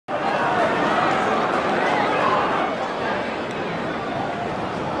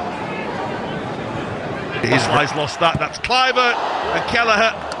His eyes lost that. That's Cliver, and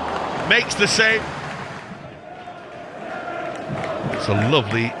Kelleher makes the save. It's a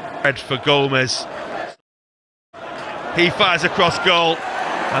lovely head for Gomez. He fires across goal,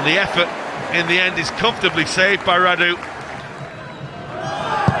 and the effort in the end is comfortably saved by Radu.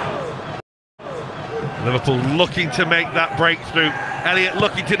 Liverpool looking to make that breakthrough. Elliott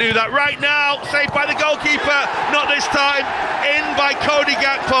looking to do that right now. Saved by the goalkeeper. Not this time. In by Cody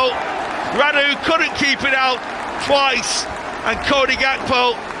Gakpo. Radu couldn't keep it out twice. And Cody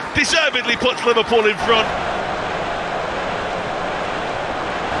Gakpo deservedly puts Liverpool in front.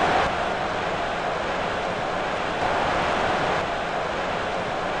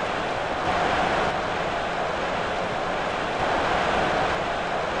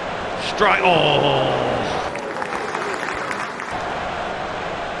 Strike. Oh.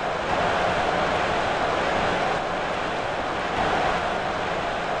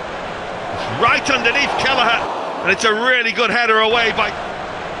 Right underneath Kelleher, and it's a really good header away by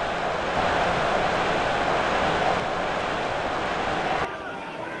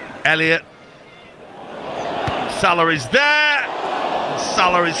Elliott. Salah is there.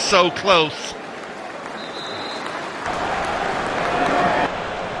 Salah is so close.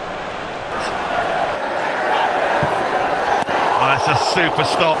 Oh, that's a super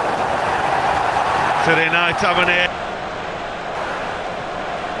stop to the night, haven't it?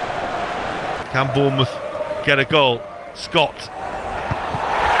 Can Bournemouth get a goal? Scott.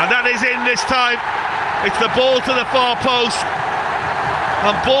 And that is in this time. It's the ball to the far post.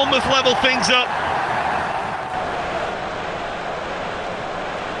 And Bournemouth level things up.